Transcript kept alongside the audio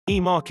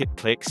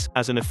eMarketClicks,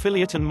 as an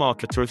affiliate and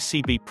marketer of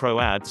CB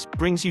Pro ads,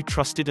 brings you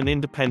trusted and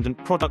independent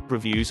product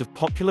reviews of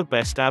popular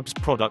best abs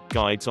product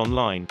guides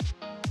online.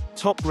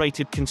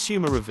 Top-rated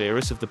consumer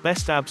reviewers of the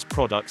best abs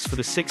products for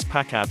the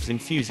six-pack abs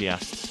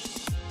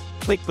enthusiasts.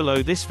 Click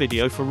below this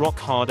video for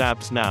rock-hard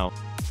abs now.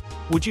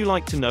 Would you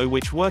like to know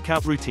which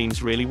workout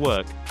routines really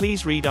work?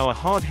 Please read our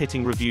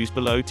hard-hitting reviews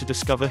below to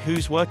discover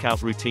whose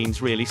workout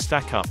routines really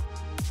stack up.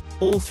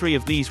 All three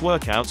of these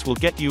workouts will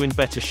get you in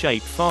better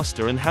shape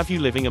faster and have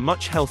you living a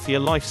much healthier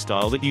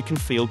lifestyle that you can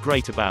feel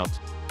great about.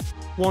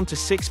 Want a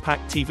six-pack?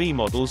 TV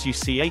models you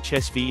see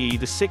HSVE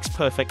the 6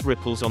 perfect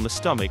ripples on the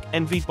stomach,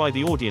 envied by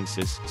the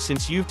audiences.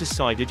 Since you've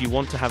decided you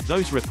want to have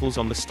those ripples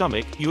on the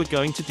stomach, you are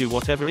going to do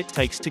whatever it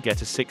takes to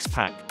get a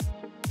six-pack.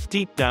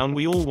 Deep down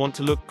we all want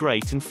to look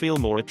great and feel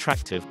more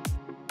attractive.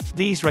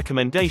 These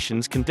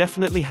recommendations can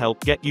definitely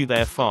help get you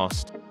there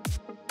fast.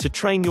 To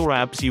train your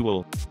abs you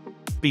will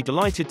be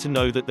delighted to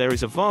know that there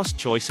is a vast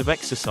choice of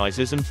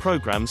exercises and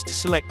programs to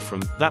select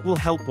from, that will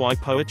help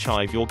you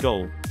achieve your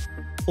goal.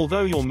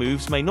 Although your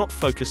moves may not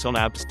focus on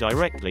abs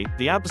directly,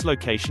 the abs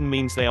location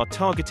means they are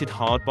targeted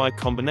hard by a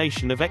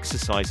combination of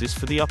exercises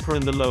for the upper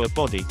and the lower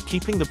body,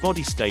 keeping the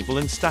body stable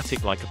and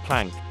static like a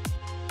plank.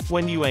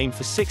 When you aim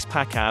for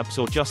six-pack abs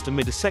or just a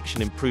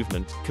midsection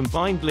improvement,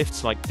 combined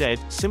lifts like dead,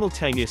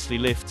 simultaneously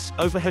lifts,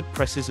 overhead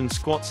presses and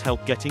squats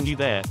help getting you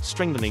there,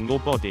 strengthening your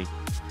body.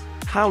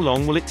 How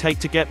long will it take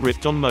to get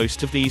ripped on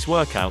most of these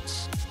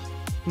workouts?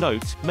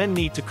 Note, men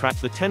need to crack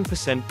the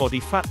 10%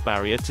 body fat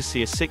barrier to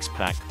see a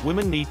six-pack,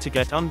 women need to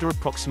get under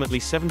approximately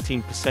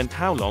 17%.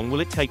 How long will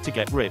it take to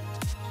get ripped?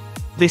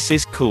 This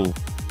is cool.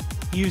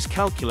 Use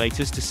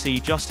calculators to see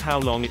just how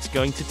long it's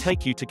going to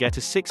take you to get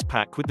a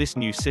six-pack with this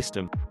new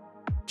system.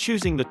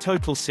 Choosing the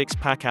total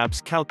six-pack abs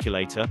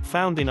calculator,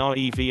 found in our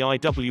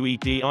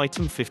EVIWED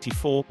item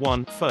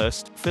 54.1,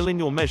 first, fill in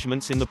your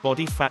measurements in the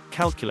body fat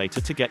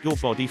calculator to get your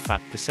body fat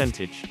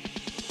percentage.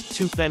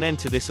 2. Then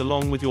enter this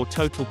along with your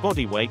total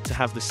body weight to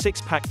have the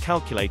six-pack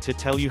calculator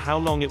tell you how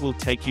long it will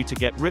take you to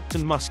get ripped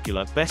and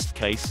muscular. Best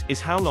case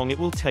is how long it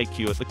will take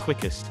you at the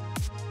quickest.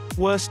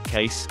 Worst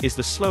case is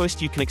the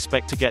slowest you can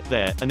expect to get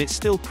there, and it's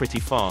still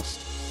pretty fast.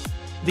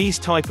 These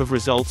type of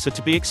results are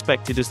to be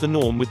expected as the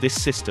norm with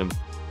this system.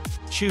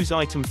 Choose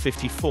item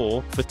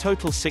 54, for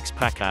total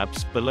six-pack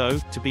abs, below,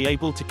 to be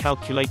able to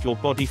calculate your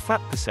body fat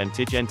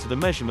percentage. Enter the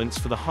measurements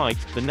for the height,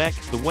 the neck,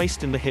 the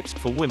waist and the hips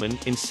for women,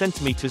 in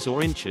centimeters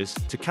or inches,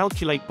 to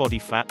calculate body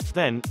fat.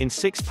 Then, in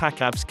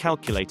six-pack abs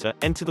calculator,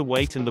 enter the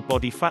weight and the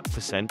body fat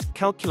percent,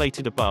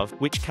 calculated above,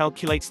 which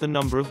calculates the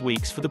number of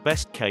weeks for the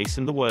best case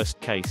and the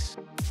worst case.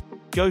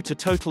 Go to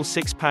total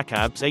six-pack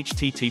abs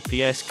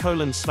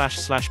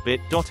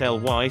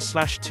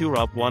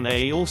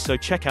https://bit.ly/2rub1a. Also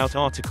check out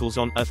articles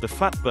on The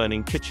Fat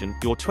Burning Kitchen,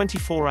 your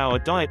 24-hour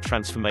diet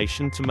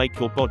transformation to make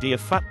your body a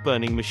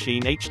fat-burning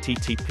machine,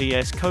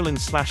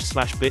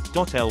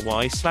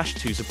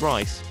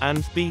 https://bit.ly/2zabrice,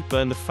 and B.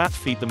 Burn the fat,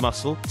 feed the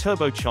muscle,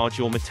 turbocharge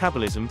your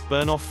metabolism,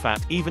 burn off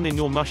fat, even in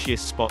your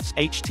mushiest spots,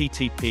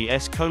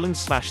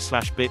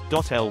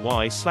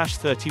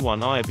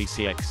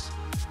 https://bit.ly/31iabcx.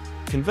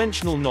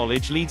 Conventional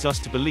knowledge leads us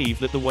to believe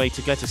that the way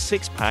to get a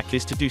six-pack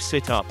is to do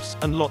sit-ups,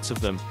 and lots of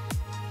them.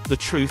 The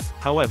truth,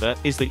 however,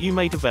 is that you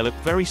may develop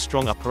very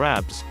strong upper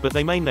abs, but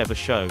they may never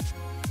show.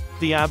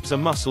 The abs are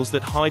muscles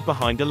that hide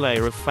behind a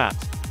layer of fat.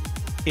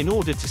 In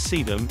order to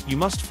see them, you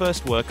must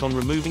first work on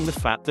removing the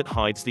fat that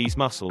hides these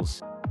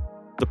muscles.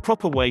 The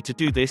proper way to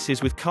do this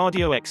is with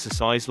cardio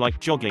exercise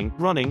like jogging,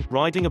 running,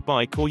 riding a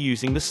bike or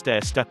using the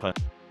stair stepper.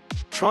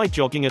 Try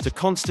jogging at a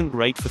constant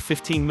rate for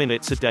 15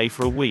 minutes a day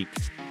for a week.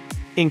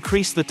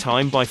 Increase the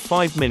time by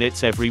 5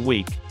 minutes every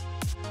week.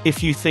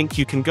 If you think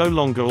you can go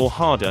longer or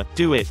harder,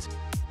 do it.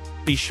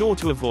 Be sure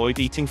to avoid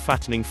eating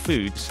fattening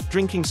foods,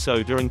 drinking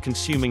soda and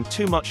consuming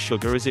too much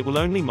sugar, as it will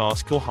only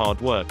mask your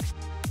hard work.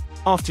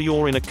 After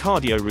you're in a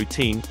cardio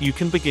routine, you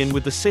can begin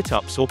with the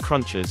sit-ups or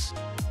crunches.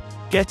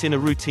 Get in a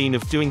routine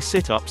of doing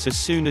sit-ups as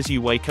soon as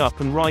you wake up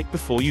and right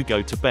before you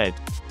go to bed.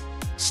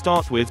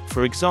 Start with,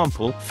 for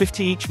example,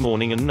 50 each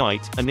morning and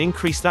night, and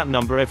increase that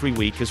number every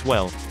week as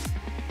well.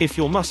 If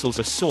your muscles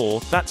are sore,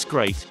 that's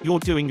great, you're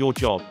doing your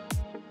job.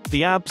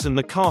 The abs and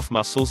the calf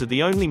muscles are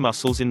the only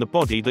muscles in the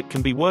body that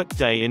can be worked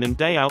day in and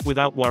day out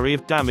without worry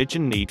of damage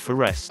and need for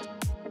rest.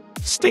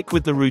 Stick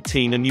with the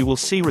routine and you will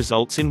see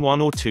results in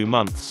 1 or 2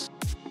 months.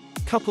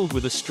 Coupled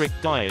with a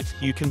strict diet,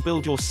 you can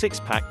build your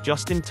six-pack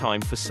just in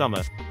time for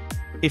summer.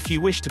 If you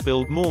wish to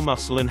build more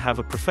muscle and have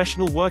a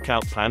professional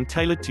workout plan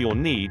tailored to your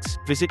needs,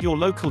 visit your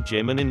local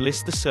gym and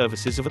enlist the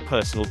services of a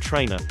personal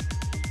trainer.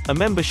 A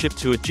membership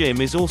to a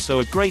gym is also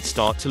a great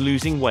start to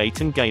losing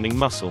weight and gaining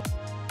muscle.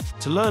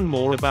 To learn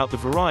more about the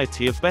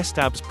variety of best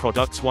abs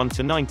products 1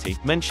 to 90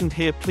 mentioned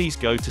here, please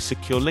go to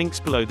secure links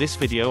below this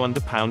video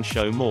under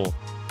Show More.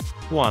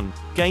 1.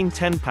 Gain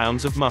 10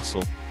 pounds of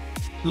muscle.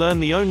 Learn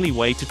the only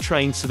way to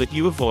train so that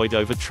you avoid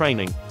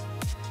overtraining.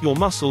 Your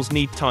muscles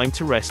need time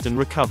to rest and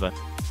recover.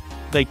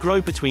 They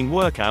grow between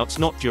workouts,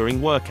 not during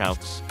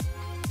workouts.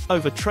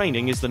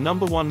 Overtraining is the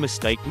 #1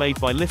 mistake made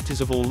by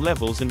lifters of all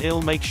levels, and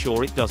make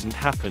sure it doesn't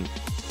happen.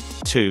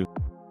 2.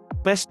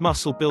 Best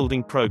Muscle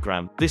Building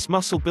Program. This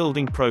muscle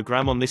building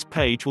program on this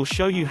page will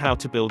show you how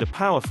to build a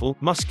powerful,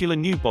 muscular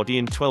new body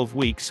in 12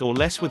 weeks or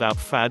less without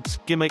fads,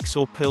 gimmicks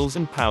or pills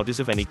and powders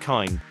of any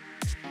kind.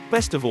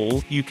 Best of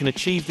all, you can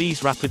achieve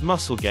these rapid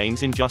muscle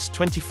gains in just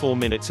 24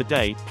 minutes a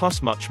day,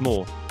 plus much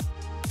more.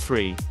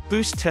 3.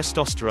 Boost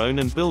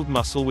testosterone and build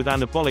muscle with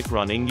anabolic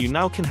running. You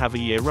now can have a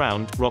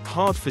year-round,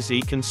 rock-hard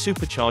physique and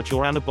supercharge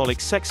your anabolic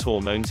sex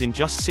hormones in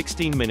just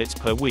 16 minutes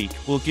per week.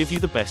 Will give you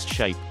the best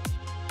shape.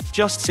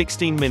 Just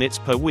 16 minutes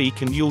per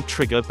week and you'll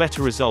trigger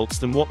better results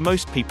than what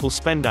most people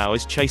spend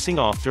hours chasing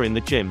after in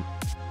the gym.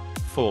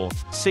 4.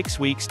 6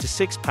 weeks to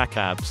six-pack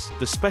abs.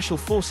 The Special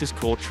Forces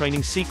core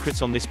training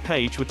secrets on this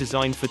page were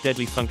designed for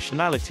deadly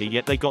functionality,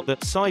 yet they got the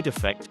side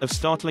effect of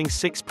startling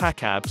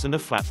six-pack abs and a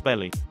flat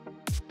belly.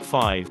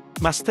 5.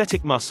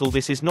 Masthetic Muscle.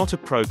 This is not a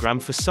program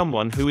for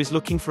someone who is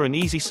looking for an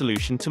easy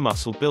solution to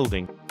muscle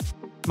building.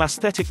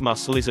 Masthetic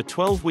Muscle is a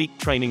 12-week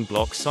training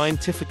block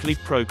scientifically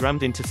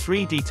programmed into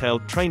 3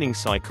 detailed training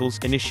cycles: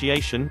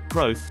 initiation,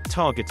 growth,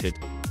 targeted.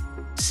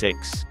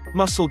 6.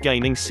 Muscle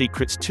Gaining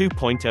Secrets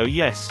 2.0.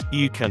 Yes,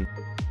 you can.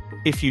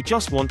 If you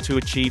just want to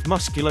achieve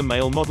muscular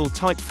male model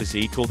type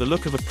physique or the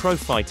look of a pro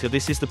fighter,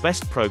 this is the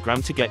best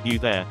program to get you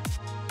there.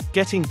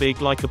 Getting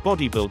big like a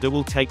bodybuilder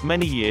will take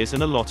many years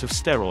and a lot of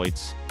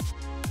steroids.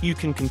 You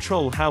can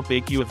control how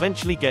big you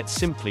eventually get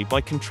simply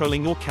by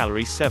controlling your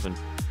calories. 7.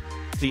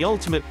 The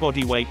Ultimate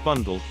Bodyweight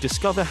Bundle.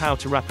 Discover how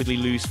to rapidly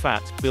lose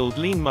fat, build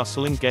lean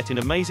muscle and get in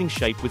amazing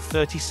shape with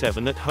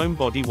 37 at-home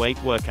body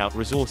weight workout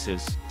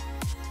resources.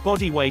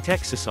 Body weight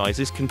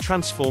exercises can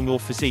transform your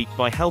physique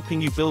by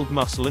helping you build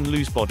muscle and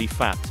lose body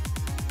fat.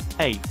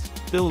 8.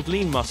 Build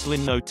lean muscle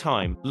in no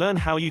time. Learn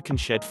how you can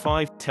shed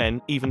 5,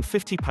 10, even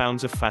 50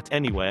 pounds of fat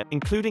anywhere,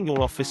 including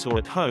your office or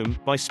at home,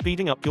 by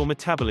speeding up your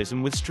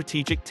metabolism with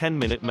strategic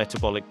 10-minute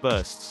metabolic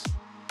bursts.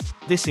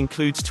 This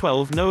includes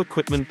 12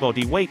 no-equipment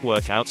body weight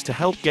workouts to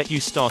help get you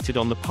started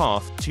on the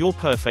path to your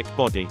perfect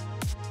body.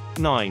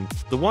 9.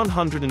 The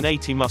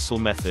 180 Muscle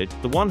Method.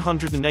 The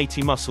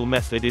 180 Muscle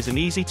Method is an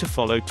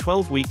easy-to-follow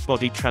 12-week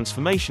body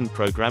transformation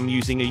program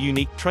using a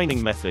unique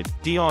training method,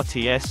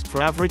 DRTS,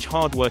 for average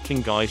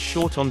hard-working guys,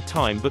 short on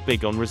time but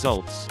big on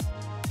results.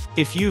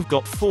 If you've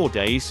got 4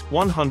 days,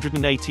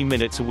 180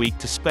 minutes a week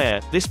to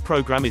spare, this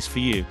program is for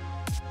you.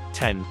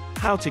 10.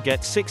 How to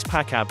Get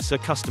Six-Pack Abs. A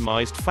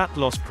customized fat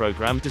loss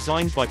program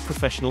designed by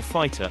professional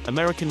fighter,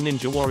 American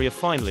Ninja Warrior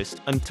finalist,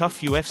 and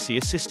tough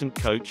UFC assistant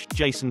coach,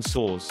 Jason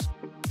Soares.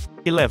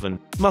 11.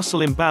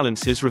 Muscle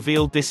Imbalances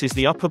Revealed. This is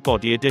the upper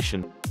body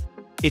edition.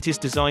 It is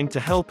designed to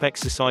help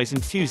exercise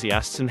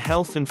enthusiasts and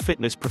health and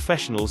fitness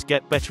professionals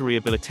get better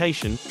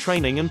rehabilitation,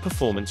 training and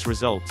performance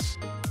results.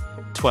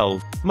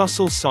 12.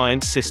 Muscle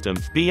Science System,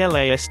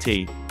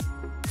 B.L.A.S.T.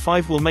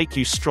 5 will make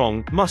you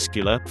strong,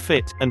 muscular,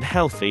 fit, and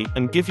healthy,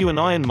 and give you an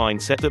iron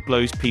mindset that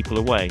blows people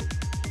away.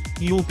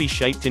 You'll be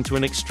shaped into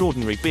an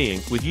extraordinary being,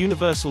 with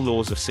universal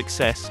laws of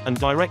success, and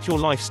direct your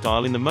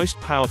lifestyle in the most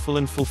powerful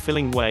and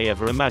fulfilling way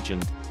ever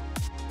imagined.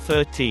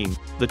 13.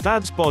 The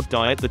Dad's Bod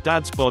Diet. The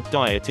Dad's Bod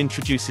Diet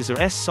introduces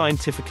a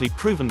scientifically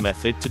proven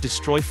method to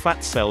destroy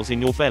fat cells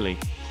in your belly.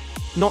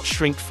 Not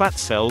shrink fat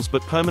cells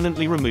but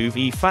permanently remove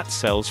fat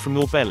cells from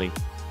your belly.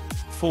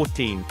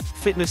 14.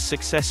 Fitness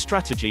Success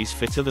Strategies.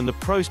 Fitter Than the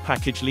Pros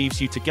package leaves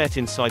you to get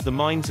inside the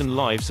minds and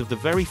lives of the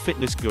very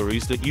fitness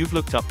gurus that you've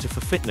looked up to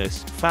for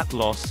fitness, fat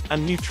loss,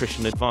 and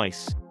nutrition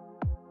advice.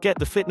 Get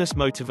the fitness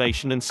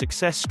motivation and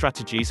success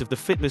strategies of the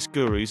fitness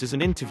gurus as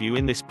an interview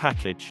in this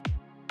package.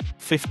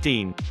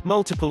 15.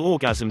 Multiple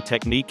Orgasm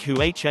Technique. Who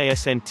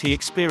hasn't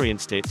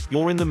experienced it?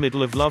 You're in the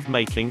middle of love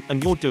making,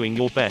 and you're doing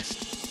your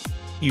best.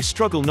 You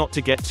struggle not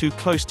to get too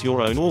close to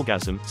your own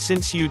orgasm,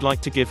 since you'd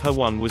like to give her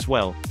one as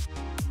well.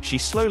 She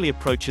slowly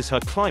approaches her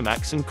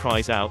climax and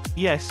cries out,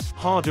 yes,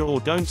 harder or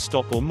don't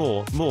stop or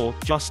more,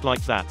 just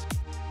like that.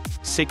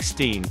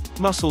 16.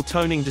 Muscle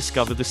Toning.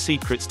 Discover the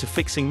secrets to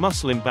fixing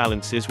muscle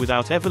imbalances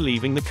without ever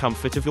leaving the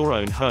comfort of your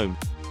own home.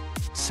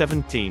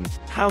 17.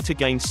 How to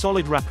Gain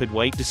Solid Rapid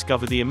Weight.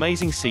 Discover the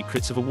amazing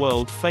secrets of a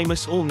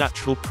world-famous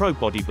all-natural pro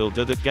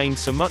bodybuilder that gained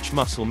so much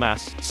muscle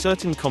mass,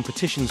 certain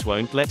competitions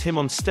won't let him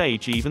on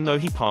stage even though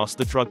he passed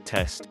the drug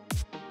test.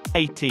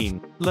 18.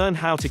 Learn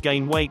how to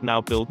gain weight now.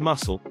 Build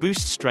muscle,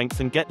 boost strength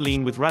and get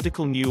lean with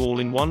radical new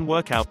all-in-one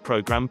workout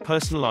program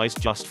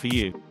personalized just for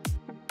you.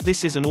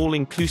 This is an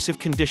all-inclusive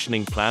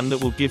conditioning plan that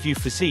will give you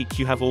physique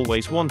you have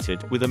always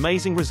wanted, with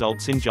amazing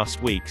results in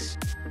just weeks.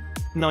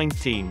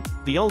 19.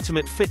 The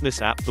Ultimate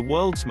Fitness App. The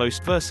world's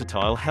most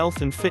versatile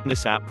health and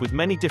fitness app with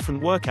many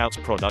different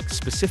workouts products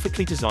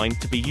specifically designed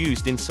to be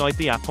used inside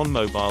the app on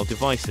mobile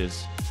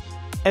devices.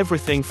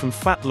 Everything from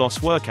fat loss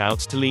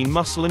workouts to lean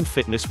muscle and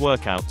fitness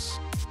workouts.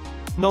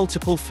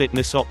 Multiple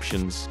fitness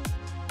options.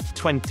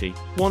 20.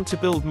 Want to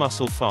build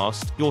muscle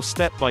fast? Your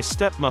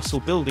step-by-step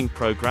muscle building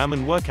program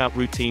and workout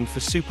routine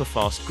for super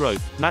fast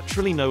growth.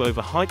 Naturally, no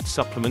overhyped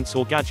supplements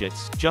or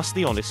gadgets, just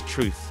the honest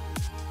truth.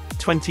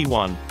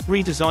 21.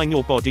 Redesign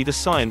your body. The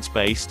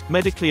science-based,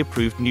 medically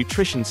approved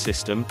nutrition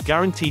system,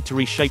 guaranteed to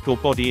reshape your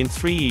body in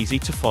 3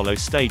 easy-to-follow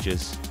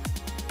stages.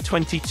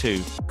 22.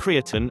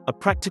 Creatine, a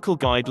practical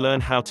guide. Learn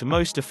how to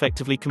most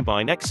effectively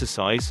combine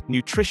exercise,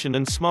 nutrition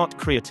and smart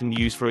creatine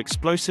use for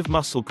explosive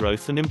muscle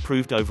growth and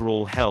improved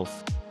overall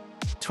health.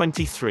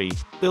 23.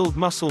 Build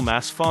muscle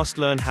mass fast.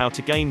 Learn how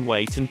to gain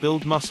weight and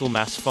build muscle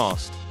mass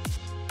fast.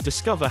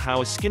 Discover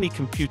how a skinny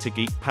computer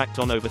geek packed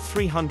on over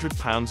 300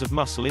 pounds of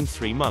muscle in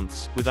 3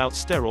 months, without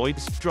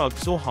steroids,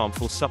 drugs or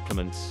harmful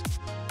supplements.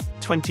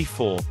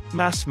 24.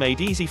 Mass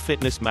Made Easy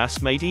Fitness.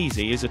 Mass Made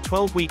Easy is a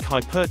 12-week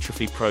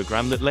hypertrophy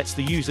program that lets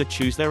the user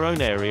choose their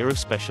own area of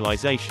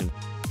specialization.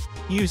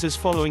 Users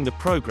following the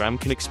program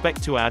can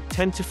expect to add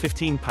 10 to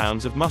 15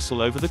 pounds of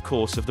muscle over the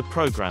course of the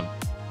program.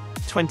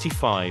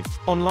 25.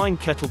 Online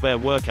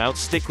kettlebell workouts.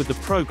 Stick with the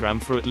program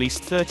for at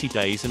least 30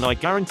 days and I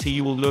guarantee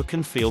you will look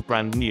and feel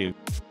brand new.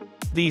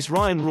 These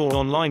Ryan Raw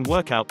online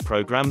workout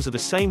programs are the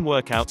same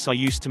workouts I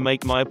used to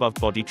make my above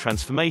body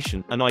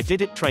transformation, and I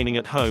did it training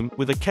at home,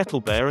 with a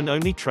kettlebell and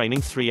only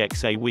training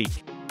 3x a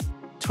week.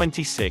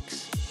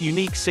 26.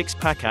 Unique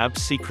six-pack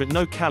abs secret.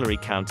 No calorie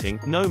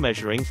counting, no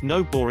measuring,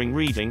 no boring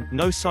reading,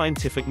 no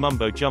scientific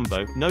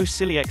mumbo-jumbo, no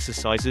silly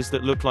exercises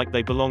that look like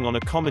they belong on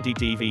a comedy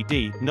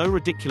DVD, no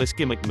ridiculous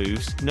gimmick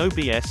moves, no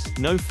BS,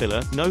 no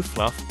filler, no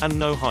fluff, and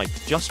no hype.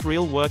 Just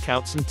real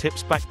workouts and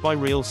tips backed by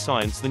real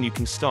science. Then you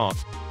can start.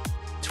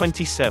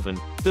 27.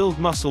 Build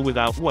muscle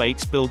without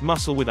weights. Build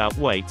muscle without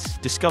weights.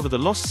 Discover the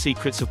lost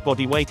secrets of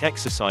bodyweight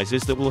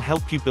exercises that will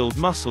help you build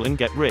muscle and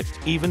get ripped,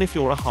 even if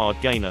you're a hard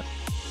gainer.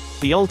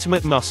 The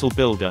ultimate muscle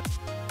builder.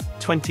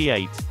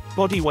 28.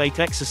 Bodyweight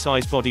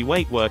exercise.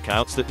 Bodyweight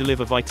workouts that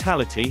deliver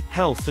vitality,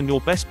 health and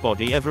your best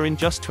body ever in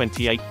just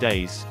 28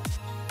 days.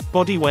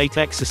 Bodyweight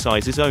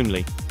exercises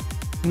only.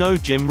 No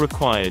gym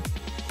required.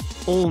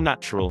 All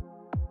natural.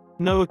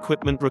 No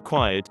equipment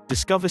required.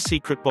 Discover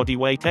secret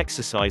bodyweight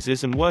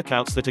exercises and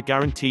workouts that are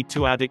guaranteed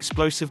to add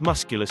explosive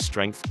muscular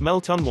strength,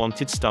 melt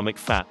unwanted stomach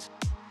fat.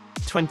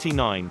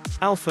 29.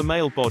 Alpha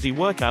male body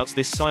workouts.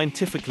 This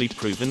scientifically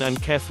proven and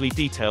carefully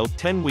detailed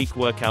 10-week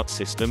workout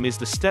system is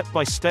the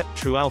step-by-step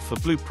true alpha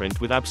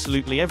blueprint with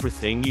absolutely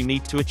everything you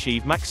need to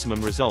achieve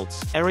maximum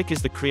results. Eric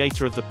is the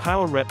creator of the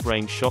Power Rep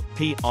Brain Shock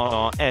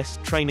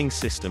 (PRRS) training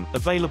system,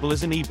 available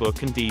as an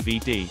ebook and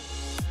DVD.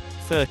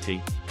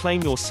 30.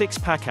 Claim your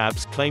six-pack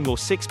abs. Claim your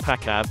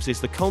six-pack abs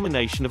is the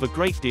culmination of a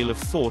great deal of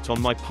thought on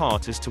my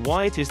part as to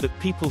why it is that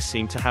people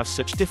seem to have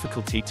such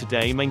difficulty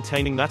today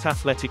maintaining that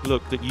athletic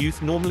look that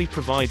youth normally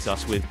provides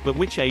us with, but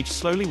which age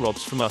slowly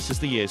robs from us as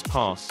the years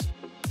pass.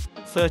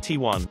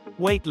 31.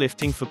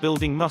 Weightlifting for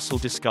building muscle.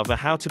 Discover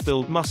how to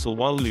build muscle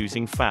while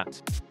losing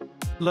fat.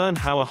 Learn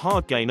how a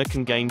hard gainer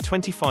can gain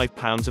 25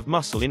 pounds of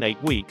muscle in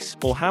 8 weeks,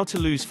 or how to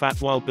lose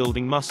fat while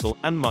building muscle,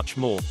 and much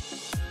more.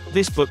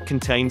 This book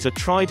contains a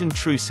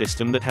tried-and-true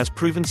system that has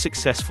proven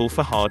successful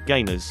for hard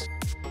gainers.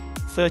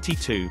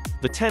 32.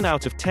 The 10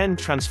 out of 10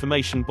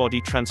 transformation body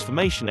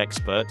transformation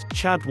expert,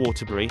 Chad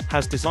Waterbury,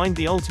 has designed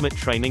the ultimate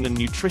training and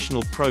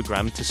nutritional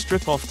program to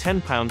strip off 10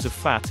 pounds of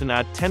fat and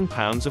add 10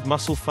 pounds of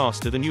muscle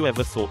faster than you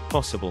ever thought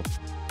possible.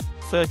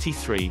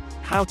 33.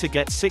 How to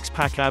get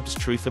six-pack abs.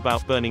 Truth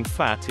about burning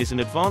fat is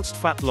an advanced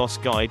fat loss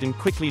guide, and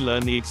quickly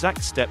learn the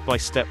exact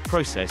step-by-step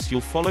process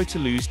you'll follow to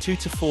lose 2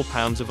 to 4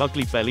 pounds of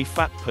ugly belly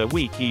fat per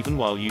week even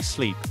while you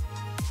sleep.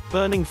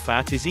 Burning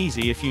fat is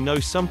easy if you know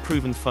some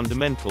proven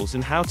fundamentals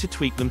and how to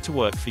tweak them to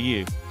work for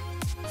you.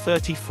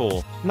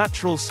 34.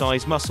 Natural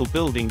size muscle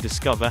building.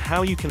 Discover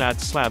how you can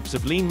add slabs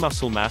of lean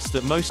muscle mass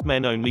that most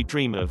men only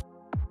dream of.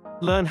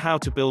 Learn how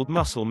to build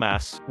muscle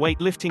mass,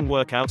 weightlifting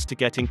workouts to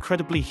get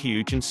incredibly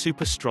huge and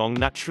super strong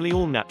naturally.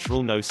 All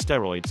natural, no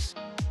steroids.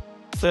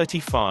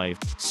 35.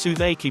 Soothe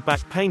achy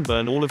back pain.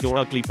 Burn all of your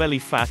ugly belly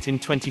fat in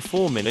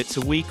 24 minutes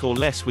a week or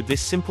less with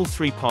this simple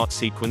 3-part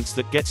sequence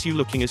that gets you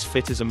looking as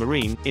fit as a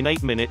Marine, in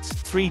 8 minutes,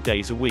 3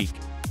 days a week.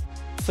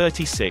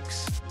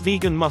 36.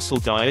 Vegan Muscle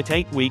Diet.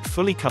 8-week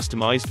fully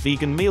customized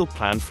vegan meal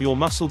plan for your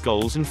muscle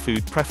goals and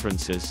food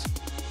preferences.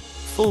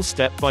 Full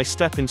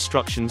step-by-step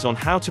instructions on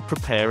how to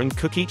prepare and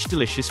cook each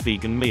delicious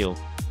vegan meal.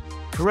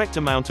 Correct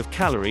amount of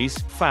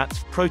calories,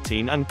 fat,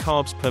 protein and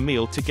carbs per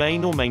meal to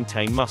gain or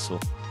maintain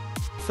muscle.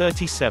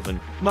 37.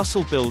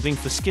 Muscle building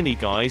for skinny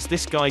guys.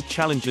 This guide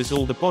challenges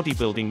all the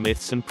bodybuilding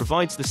myths and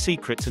provides the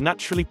secret to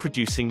naturally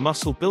producing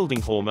muscle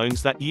building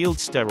hormones that yield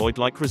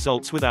steroid-like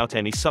results without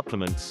any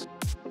supplements.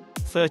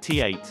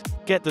 38.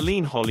 Get the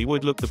Lean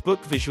Hollywood Look. The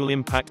book Visual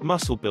Impact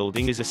Muscle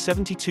Building is a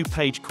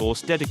 72-page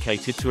course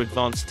dedicated to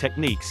advanced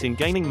techniques in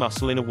gaining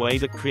muscle in a way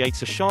that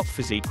creates a sharp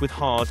physique with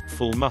hard,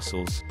 full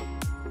muscles.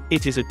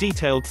 It is a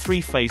detailed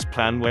 3-phase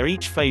plan where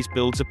each phase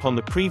builds upon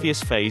the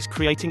previous phase,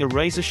 creating a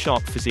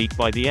razor-sharp physique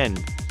by the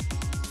end.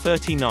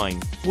 39.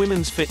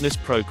 Women's Fitness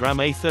Program.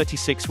 A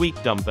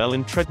 36-week dumbbell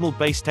and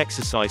treadmill-based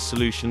exercise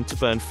solution to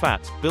burn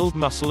fat, build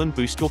muscle and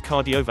boost your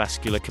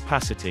cardiovascular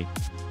capacity.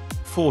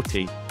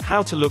 40.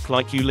 How to look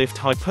like you lift.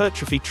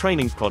 Hypertrophy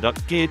training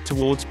product geared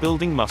towards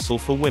building muscle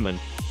for women.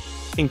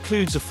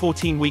 Includes a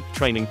 14-week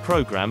training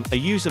program, a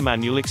user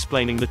manual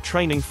explaining the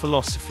training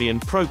philosophy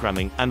and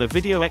programming, and a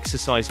video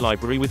exercise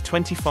library with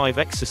 25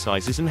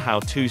 exercises and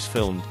how-tos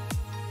filmed.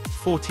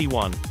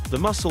 41. The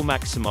Muscle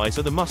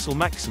Maximizer. The Muscle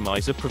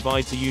Maximizer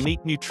provides a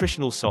unique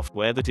nutritional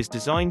software that is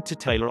designed to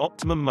tailor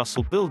optimum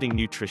muscle building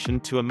nutrition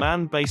to a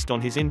man based on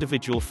his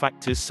individual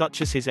factors such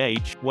as his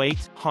age,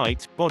 weight,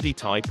 height, body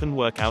type and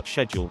workout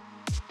schedule.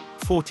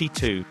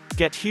 42.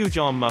 Get huge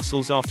arm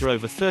muscles. After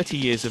over 30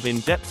 years of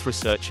in-depth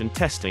research and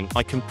testing,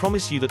 I can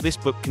promise you that this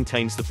book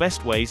contains the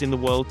best ways in the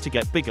world to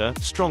get bigger,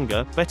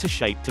 stronger, better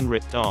shaped and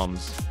ripped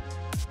arms.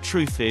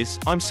 Truth is,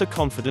 I'm so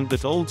confident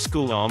that old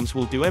school arms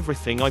will do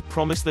everything I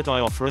promise that I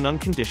offer an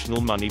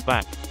unconditional money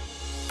back.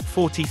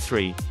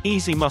 43.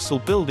 Easy Muscle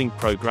Building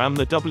Program.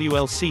 The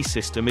WLC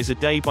system is a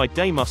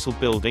day-by-day muscle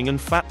building and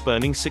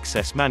fat-burning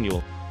success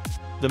manual.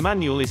 The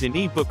manual is in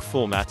ebook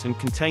format and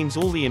contains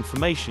all the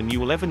information you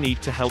will ever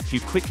need to help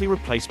you quickly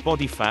replace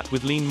body fat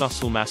with lean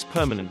muscle mass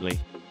permanently.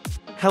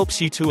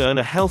 Helps you to earn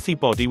a healthy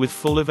body with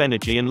full of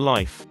energy and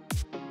life.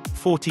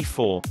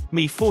 44.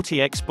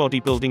 Me40X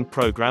Bodybuilding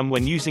Program.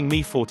 When using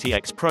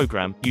Me40X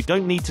program, you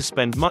don't need to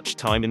spend much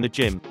time in the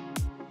gym.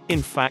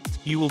 In fact,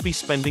 you will be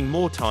spending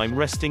more time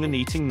resting and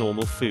eating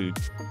normal food.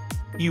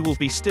 You will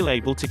be still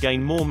able to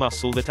gain more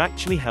muscle that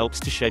actually helps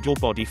to shed your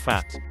body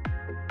fat.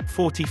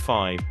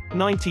 45.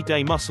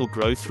 90-day muscle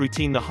growth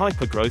routine. The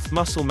hypergrowth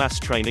muscle mass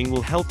training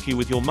will help you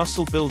with your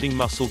muscle building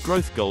muscle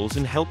growth goals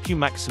and help you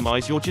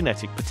maximize your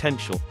genetic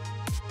potential.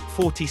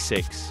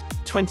 46.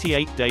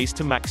 28 days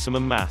to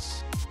maximum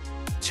mass.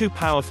 2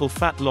 powerful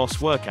fat loss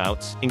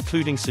workouts,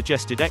 including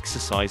suggested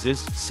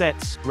exercises,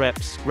 sets,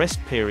 reps, rest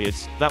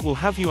periods, that will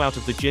have you out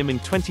of the gym in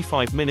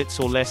 25 minutes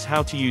or less.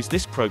 How to use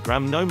this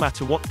program no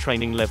matter what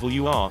training level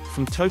you are,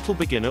 from total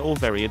beginner or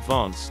very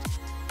advanced.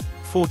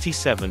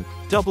 47.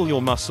 Double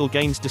your muscle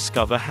gains.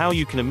 Discover how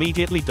you can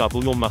immediately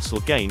double your muscle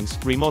gains,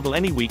 remodel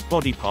any weak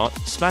body part,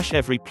 smash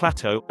every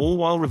plateau, all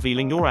while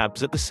revealing your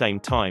abs at the same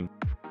time.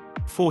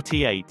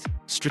 48.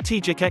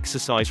 Strategic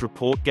Exercise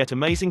Report. Get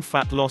amazing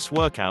fat loss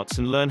workouts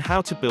and learn how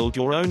to build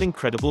your own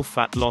incredible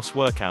fat loss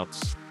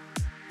workouts.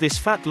 This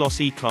Fat Loss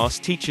E-Class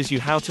teaches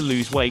you how to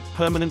lose weight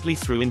permanently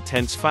through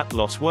intense fat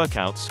loss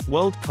workouts,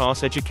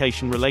 world-class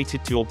education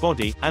related to your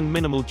body, and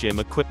minimal gym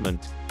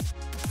equipment.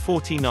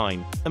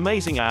 49.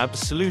 Amazing Abs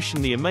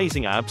Solution. The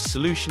Amazing Abs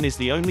Solution is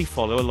the only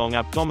follow-along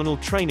abdominal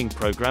training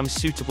program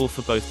suitable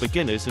for both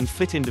beginners and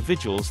fit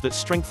individuals that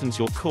strengthens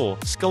your core,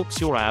 sculpts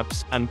your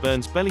abs, and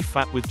burns belly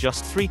fat with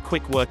just 3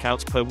 quick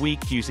workouts per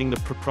week using the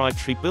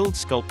proprietary Build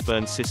Sculpt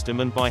Burn system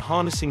and by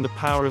harnessing the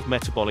power of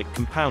metabolic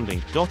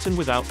compounding, and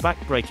without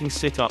back-breaking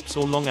sit-ups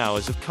or long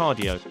hours of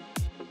cardio.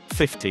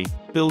 50.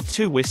 Build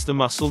to Twist the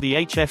Muscle. The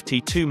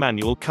HFT2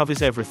 manual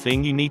covers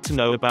everything you need to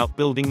know about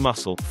building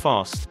muscle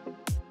fast.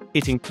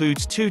 It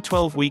includes 2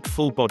 12-week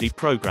full-body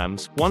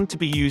programs, one to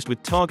be used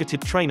with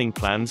targeted training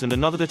plans and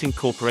another that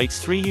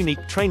incorporates 3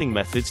 unique training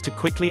methods to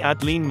quickly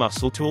add lean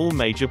muscle to all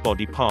major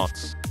body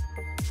parts.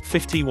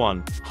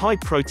 51.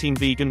 High-protein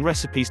vegan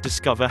recipes.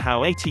 Discover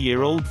how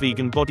 80-year-old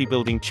vegan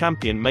bodybuilding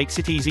champion makes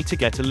it easy to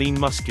get a lean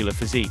muscular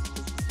physique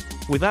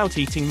without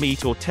eating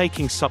meat or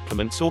taking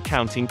supplements or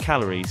counting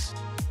calories.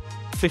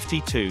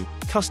 52.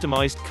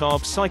 Customized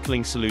Carb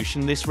Cycling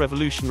Solution. This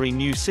revolutionary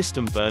new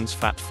system burns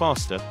fat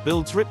faster,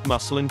 builds ripped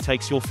muscle and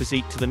takes your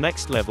physique to the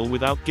next level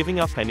without giving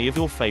up any of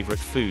your favorite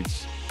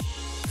foods.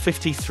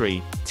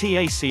 53.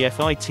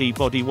 TACFIT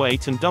Body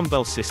Weight and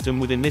Dumbbell System.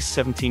 Within this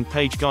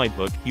 17-page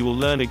guidebook, you will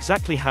learn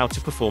exactly how to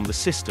perform the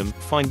system,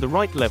 find the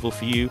right level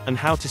for you, and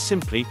how to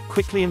simply,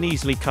 quickly and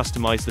easily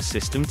customize the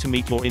system to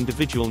meet your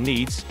individual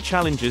needs,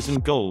 challenges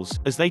and goals,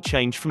 as they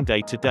change from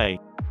day to day.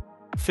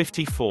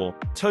 54.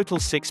 Total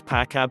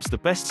Six-Pack Abs. The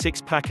best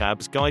six-pack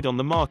abs guide on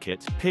the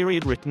market,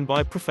 period. Written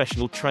by a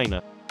professional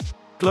trainer.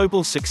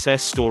 Global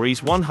success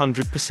stories.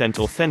 100%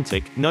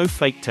 authentic, no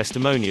fake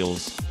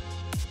testimonials.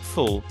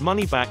 Full,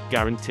 money-back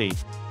guarantee.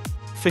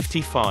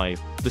 55.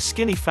 The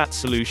Skinny Fat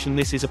Solution.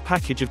 This is a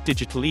package of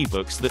digital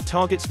ebooks that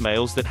targets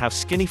males that have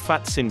skinny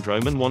fat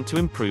syndrome and want to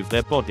improve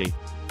their body.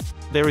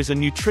 There is a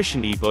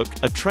nutrition ebook,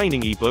 a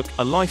training ebook,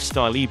 a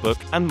lifestyle ebook,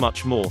 and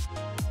much more.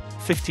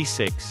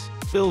 56.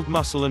 Build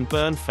Muscle and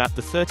Burn Fat.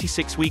 The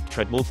 36-week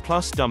treadmill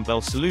plus dumbbell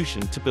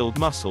solution to build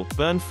muscle,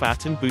 burn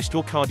fat and boost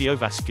your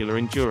cardiovascular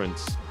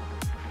endurance.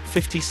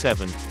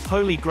 57.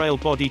 Holy Grail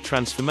Body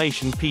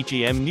Transformation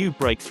PGM. New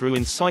breakthrough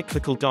in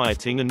cyclical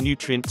dieting and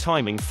nutrient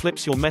timing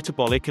flips your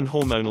metabolic and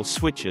hormonal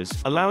switches,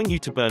 allowing you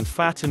to burn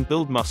fat and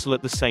build muscle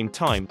at the same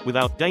time,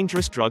 without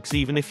dangerous drugs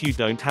even if you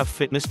don't have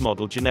fitness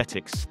model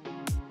genetics.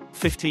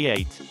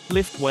 58.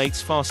 Lift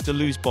weights faster,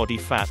 lose body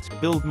fat,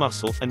 build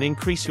muscle, and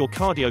increase your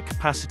cardio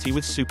capacity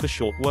with super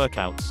short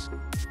workouts.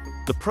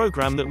 The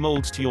program that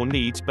molds to your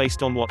needs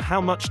based on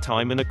how much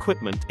time and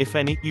equipment, if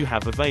any, you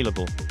have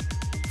available.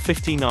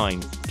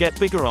 59. Get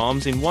bigger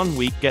arms in 1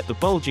 week. Get the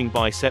bulging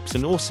biceps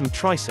and awesome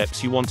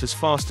triceps you want as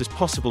fast as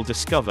possible.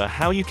 Discover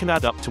how you can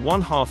add up to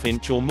 1/2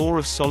 inch or more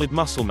of solid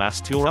muscle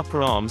mass to your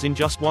upper arms in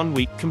just 1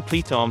 week.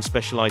 Complete arm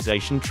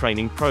specialization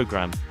training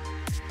program.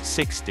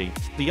 60.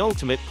 The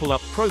Ultimate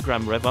Pull-Up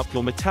Program. Rev up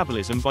your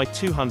metabolism by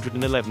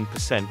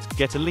 211%.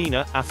 Get a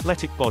leaner,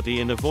 athletic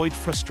body and avoid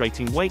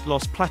frustrating weight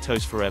loss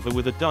plateaus forever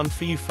with a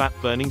done-for-you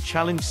fat-burning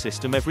challenge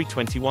system every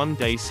 21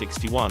 days.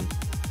 61.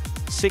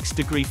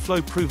 6-degree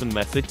flow proven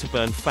method to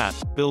burn fat,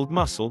 build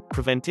muscle,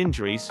 prevent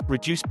injuries,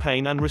 reduce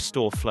pain and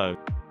restore flow.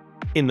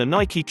 In the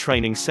Nike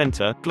Training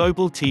Center,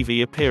 global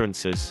TV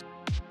appearances.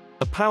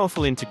 A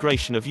powerful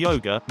integration of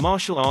yoga,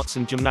 martial arts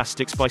and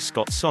gymnastics by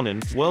Scott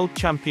Sonnen, world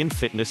champion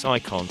fitness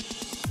icon.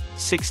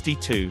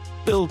 62.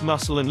 Build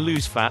muscle and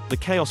lose fat. The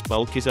Chaos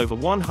Bulk is over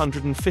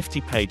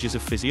 150 pages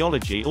of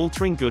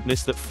physiology-altering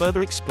goodness that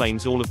further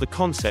explains all of the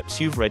concepts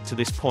you've read to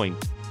this point.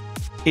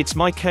 It's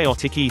my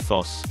chaotic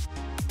ethos.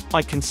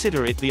 I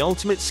consider it the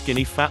ultimate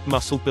skinny fat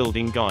muscle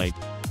building guide.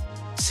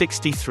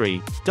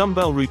 63.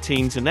 Dumbbell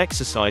Routines and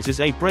Exercises.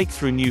 A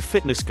breakthrough new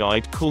fitness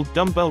guide called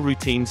Dumbbell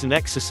Routines and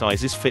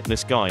Exercises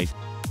Fitness Guide.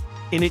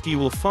 In it you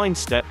will find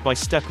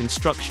step-by-step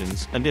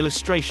instructions and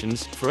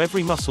illustrations for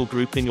every muscle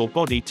group in your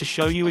body to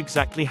show you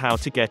exactly how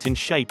to get in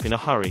shape in a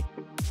hurry.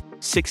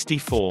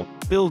 64.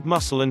 Build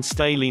muscle and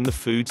stay lean. The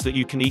foods that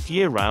you can eat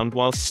year-round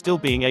whilst still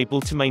being able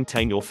to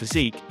maintain your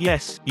physique.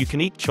 Yes, you can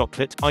eat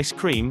chocolate, ice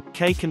cream,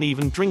 cake and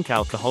even drink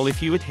alcohol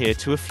if you adhere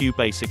to a few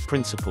basic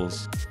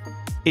principles.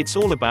 It's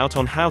all about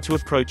on how to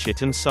approach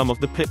it and some of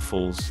the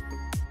pitfalls.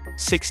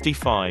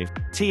 65.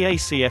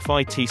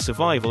 TACFIT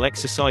Survival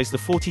Exercise. The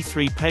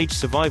 43-page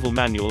survival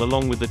manual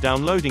along with the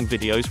downloading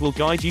videos will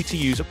guide you to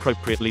use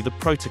appropriately the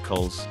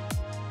protocols.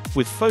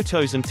 With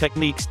photos and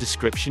techniques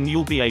description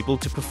you'll be able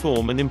to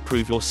perform and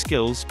improve your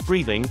skills,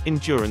 breathing,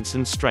 endurance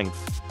and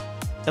strength.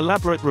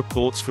 Elaborate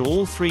reports for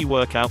all 3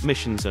 workout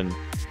missions and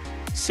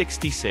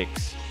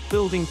 66.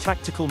 Building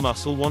tactical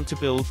muscle. Want to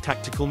build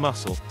tactical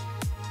muscle?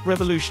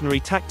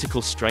 Revolutionary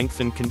Tactical Strength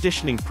and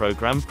Conditioning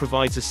Program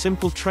provides a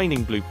simple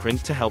training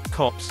blueprint to help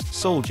cops,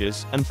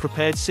 soldiers, and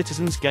prepared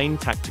citizens gain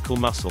tactical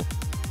muscle.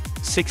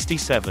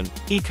 67.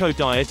 Eco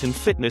Diet and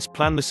Fitness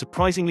Plan. The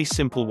surprisingly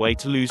simple way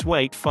to lose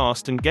weight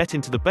fast and get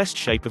into the best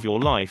shape of your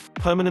life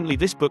permanently.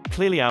 This book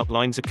clearly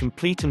outlines a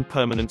complete and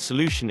permanent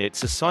solution.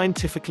 It's a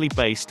scientifically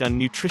based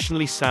and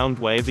nutritionally sound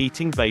way of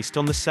eating based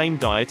on the same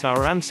diet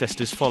our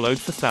ancestors followed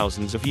for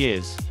thousands of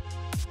years.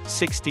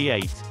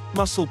 68.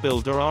 Muscle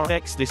Builder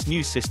RX. This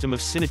new system of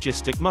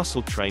synergistic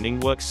muscle training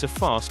works so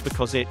fast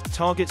because it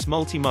targets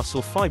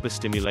multi-muscle fiber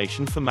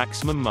stimulation for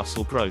maximum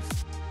muscle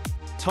growth.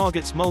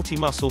 Targets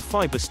multi-muscle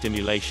fiber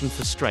stimulation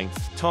for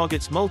strength.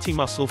 Targets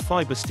multi-muscle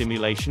fiber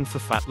stimulation for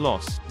fat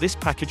loss. This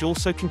package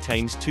also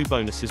contains 2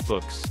 bonuses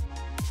books.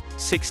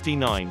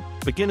 69.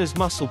 Beginner's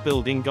Muscle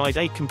Building Guide.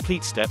 A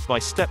complete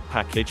step-by-step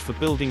package for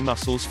building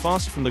muscles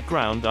fast from the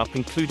ground up,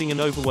 including an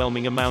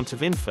overwhelming amount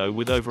of info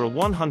with over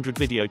 100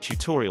 video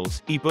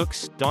tutorials,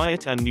 ebooks,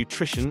 diet and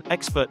nutrition,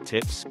 expert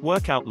tips,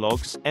 workout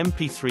logs,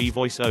 MP3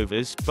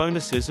 voiceovers,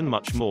 bonuses and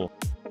much more.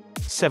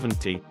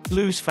 70.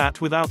 Lose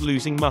fat without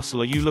losing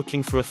muscle. Are you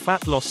looking for a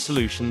fat loss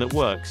solution that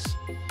works?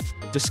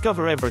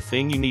 Discover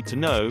everything you need to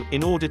know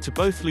in order to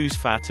both lose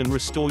fat and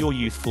restore your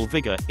youthful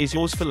vigor. Is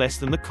yours for less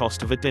than the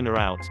cost of a dinner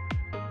out.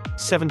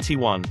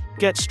 71.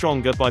 Get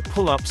stronger by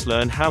pull-ups.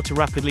 Learn how to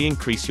rapidly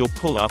increase your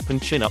pull-up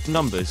and chin-up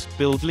numbers,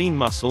 build lean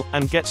muscle,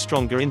 and get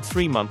stronger in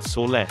 3 months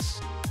or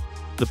less.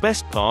 The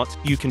best part,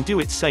 you can do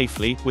it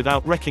safely,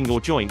 without wrecking your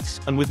joints,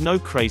 and with no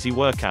crazy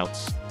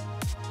workouts.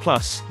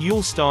 Plus,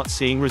 you'll start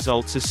seeing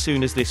results as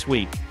soon as this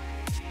week.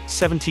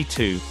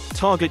 72.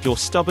 Target your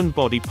stubborn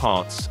body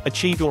parts.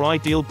 Achieve your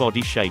ideal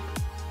body shape.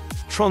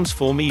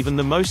 Transform even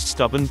the most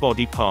stubborn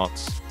body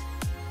parts.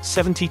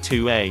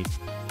 72A.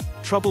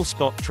 Trouble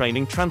Spot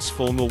Training.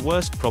 Transform your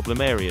worst problem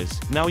areas.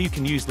 Now you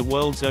can use the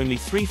world's only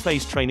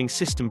 3-phase training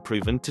system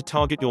proven to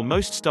target your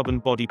most stubborn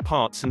body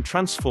parts and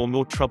transform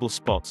your trouble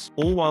spots,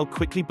 all while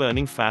quickly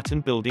burning fat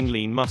and building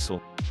lean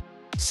muscle.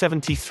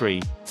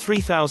 73.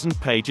 3,000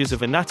 pages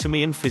of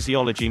anatomy and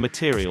physiology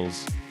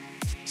materials.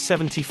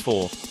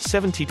 74.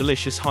 70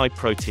 delicious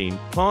high-protein,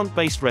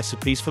 plant-based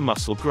recipes for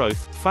muscle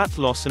growth, fat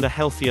loss and a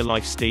healthier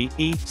lifestyle.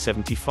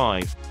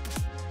 75.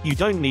 You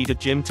don't need a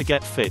gym to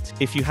get fit.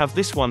 If you have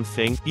this one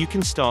thing, you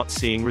can start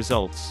seeing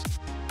results.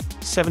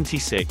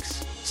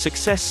 76.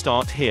 Success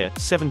Start Here.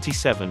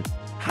 77.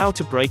 How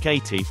to Break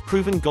 80,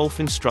 Proven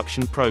Golf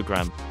Instruction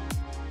Program.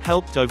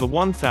 Helped over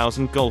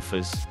 1,000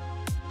 golfers.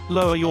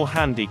 Lower your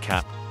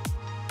handicap.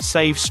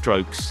 Save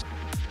strokes.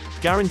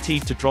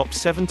 Guaranteed to drop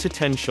 7 to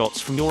 10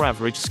 shots from your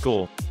average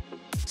score.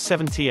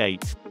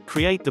 78.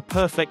 Create the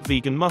perfect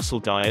vegan muscle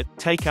diet.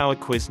 Take our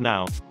quiz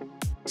now.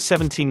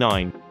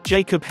 79.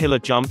 Jacob Hiller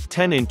jumped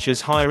 10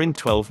 inches higher in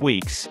 12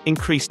 weeks,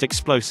 increased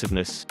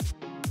explosiveness.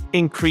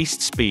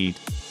 Increased speed.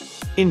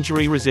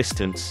 Injury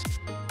resistance.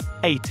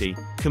 80.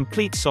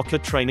 Complete soccer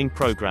training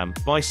program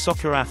by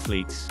soccer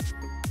athletes.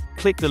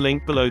 Click the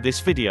link below this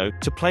video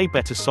to play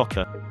better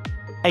soccer.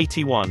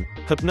 81.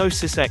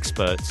 Hypnosis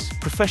experts,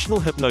 Professional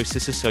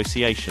Hypnosis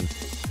Association.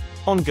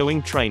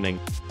 Ongoing training.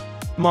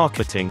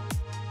 Marketing.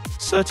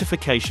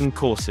 Certification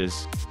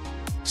courses.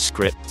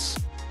 Scripts.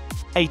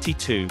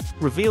 82.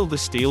 Reveal the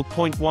Steel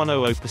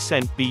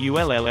 0.100%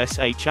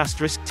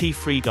 BULLSH*T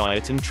free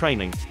diet and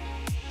training.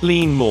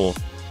 Lean more.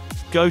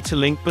 Go to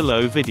link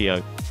below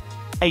video.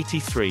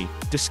 83.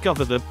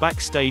 Discover the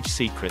backstage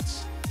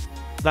secrets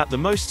that the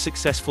most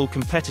successful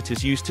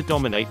competitors use to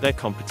dominate their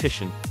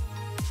competition.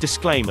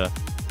 Disclaimer.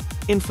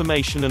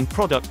 Information and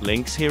product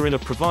links herein are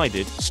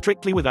provided,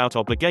 strictly without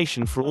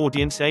obligation for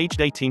audience aged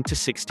 18 to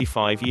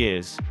 65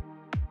 years.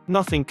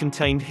 Nothing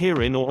contained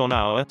herein or on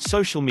our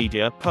social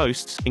media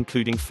posts,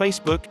 including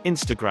Facebook,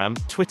 Instagram,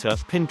 Twitter,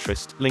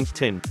 Pinterest,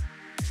 LinkedIn,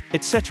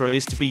 etc.,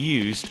 is to be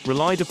used,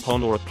 relied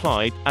upon or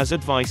applied, as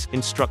advice,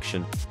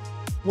 instruction.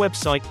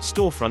 Website,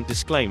 storefront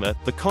disclaimer: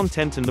 the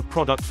content and the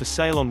product for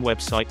sale on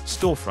website,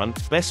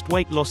 storefront, Best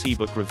Weight Loss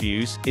ebook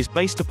reviews, is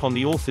based upon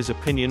the author's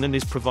opinion and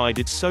is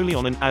provided solely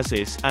on an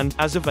as-is, and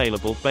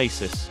as-available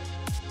basis.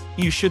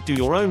 You should do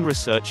your own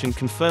research and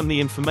confirm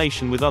the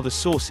information with other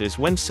sources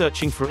when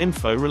searching for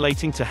info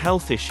relating to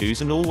health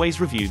issues, and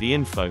always review the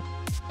info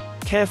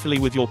carefully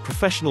with your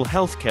professional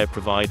healthcare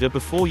provider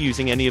before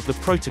using any of the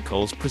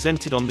protocols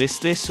presented on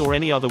this or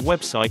any other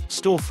website,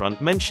 storefront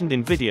mentioned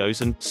in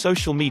videos and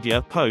social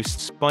media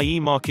posts by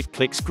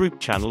eMarketClicks group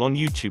channel on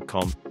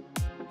YouTube.com.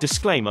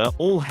 Disclaimer: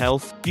 all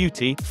health,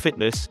 beauty,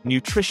 fitness,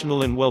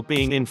 nutritional and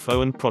well-being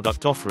info and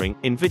product offering,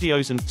 in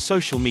videos and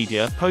social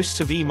media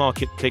posts of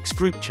eMarketClicks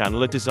group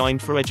channel are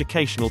designed for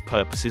educational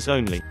purposes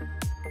only.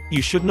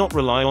 You should not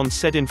rely on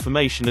said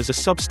information as a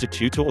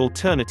substitute or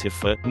alternative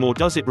for, nor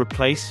does it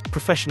replace,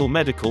 professional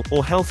medical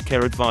or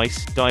healthcare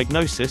advice,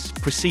 diagnosis,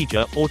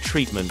 procedure, or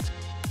treatment.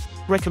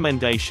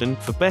 Recommendation: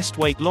 for best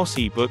weight loss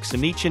ebooks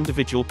and each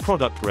individual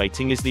product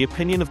rating is the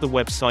opinion of the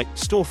website,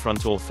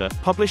 storefront author,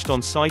 published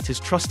on site as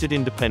trusted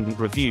independent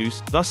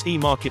reviews, thus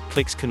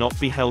eMarketClicks cannot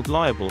be held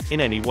liable,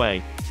 in any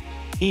way.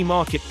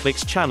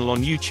 eMarketClicks channel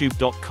on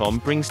YouTube.com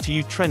brings to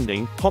you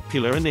trending,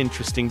 popular and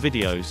interesting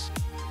videos.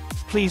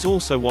 Please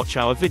also watch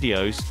our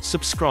videos,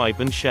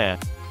 subscribe and share.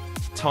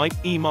 Type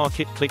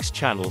eMarketClicks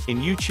channel in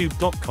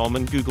YouTube.com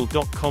and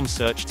Google.com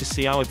search to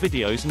see our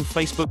videos and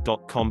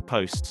Facebook.com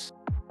posts.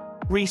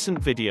 Recent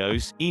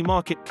videos,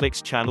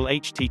 eMarketClicks channel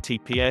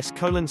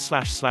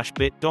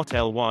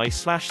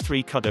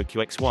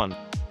https://bit.ly/3kudoqx1.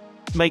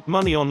 Make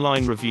Money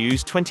Online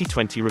Reviews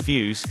 2020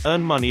 Reviews,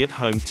 earn money at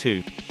home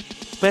too.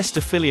 Best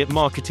Affiliate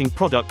Marketing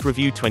Product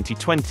Review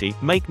 2020,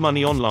 Make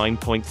Money Online.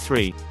 Point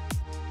 3.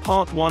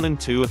 Part 1 and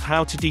 2 of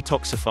How to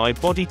Detoxify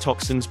Body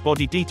Toxins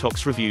Body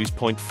Detox Reviews.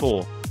 Point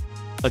 4.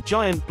 A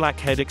Giant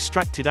Blackhead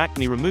Extracted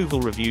Acne Removal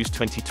Reviews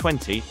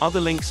 2020.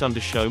 Other links under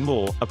Show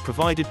More are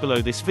provided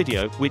below this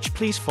video, which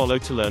please follow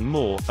to learn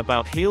more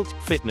about health,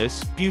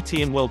 fitness,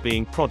 beauty and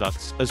well-being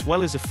products, as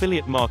well as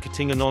affiliate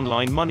marketing and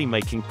online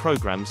money-making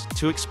programs,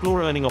 to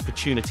explore earning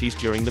opportunities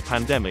during the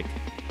pandemic.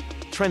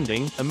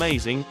 Trending,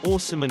 amazing,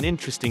 awesome and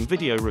interesting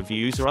video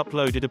reviews are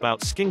uploaded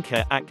about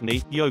skincare,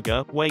 acne,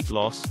 yoga, weight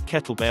loss,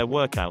 kettlebell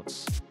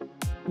workouts.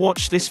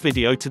 Watch this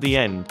video to the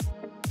end.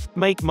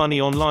 Make Money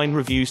Online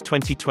Reviews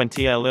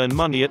 2020 L, earn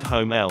money at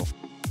home L.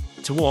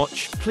 To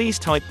watch, please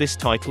type this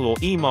title or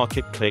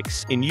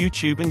eMarketClicks in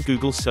YouTube and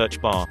Google search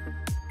bar.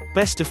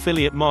 Best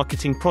Affiliate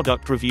Marketing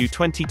Product Review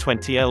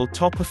 2020 L,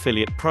 top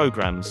affiliate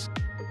programs.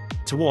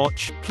 To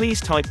watch,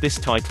 please type this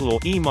title or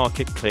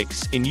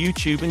eMarketClicks in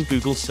YouTube and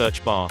Google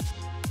search bar.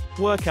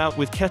 Workout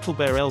with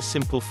Kettlebell L,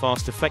 simple,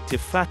 fast, effective,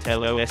 fat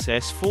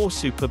LOSS for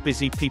super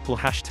busy people.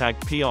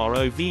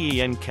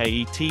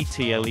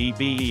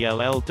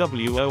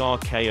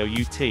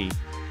 #PROVENKETTLEBELLWORKOUT.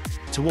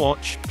 To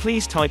watch,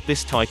 please type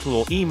this title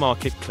or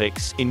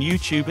eMarketClicks in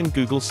YouTube and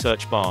Google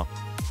search bar.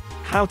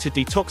 How to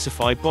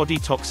Detoxify Body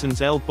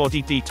Toxins L,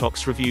 Body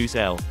Detox Reviews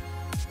L.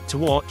 To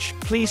watch,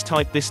 please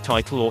type this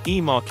title or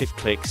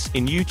eMarketClicks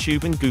in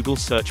YouTube and Google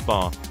search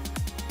bar.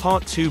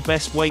 Part 2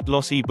 Best Weight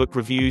Loss Ebook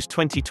Reviews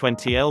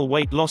 2020 L,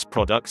 weight loss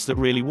products that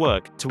really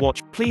work. To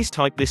watch, please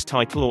type this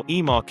title or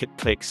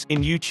eMarketClicks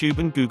in YouTube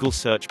and Google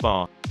search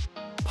bar.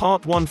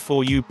 Part 1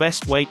 For You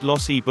Best Weight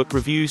Loss Ebook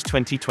Reviews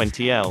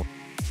 2020 L.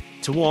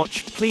 To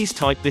watch, please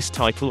type this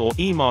title or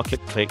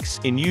eMarketClicks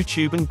in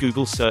YouTube and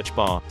Google search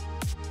bar.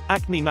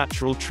 Acne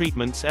Natural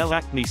Treatments L,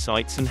 acne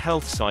sites and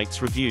health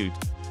sites reviewed.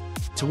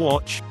 To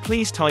watch,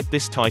 please type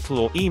this title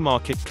or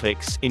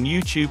eMarketClicks in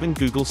YouTube and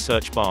Google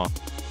search bar.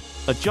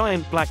 A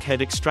Giant Blackhead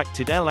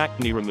Extracted L,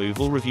 Acne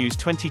Removal Reviews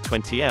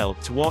 2020 L.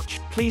 To watch,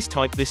 please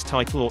type this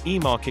title or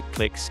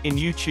eMarketClicks in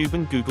YouTube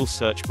and Google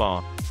search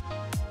bar.